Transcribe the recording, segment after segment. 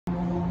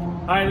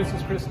Hi, this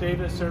is Chris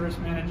Davis, Service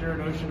Manager at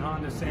Ocean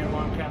Honda San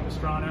Juan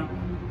Capistrano.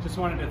 Just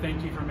wanted to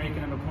thank you for making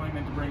an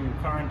appointment to bring your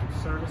car into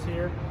service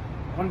here.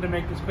 I wanted to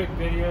make this quick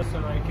video so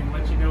I can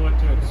let you know what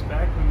to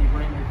expect when you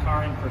bring your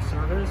car in for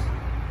service.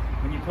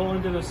 When you pull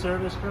into the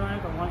service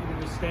drive, I want you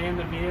to just stay in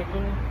the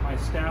vehicle. My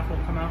staff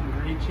will come out and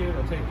greet you.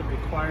 They'll take the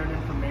required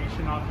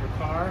information off your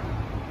car,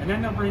 and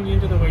then they'll bring you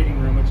into the waiting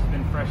room, which has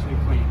been freshly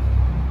cleaned.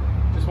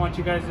 Just want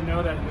you guys to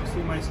know that you'll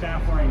see my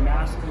staff wearing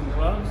masks and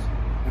gloves,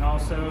 and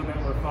also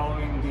that we're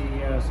following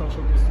the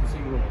social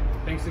distancing rule.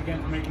 Thanks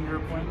again for making your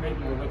appointment,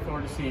 and we look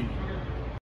forward to seeing you.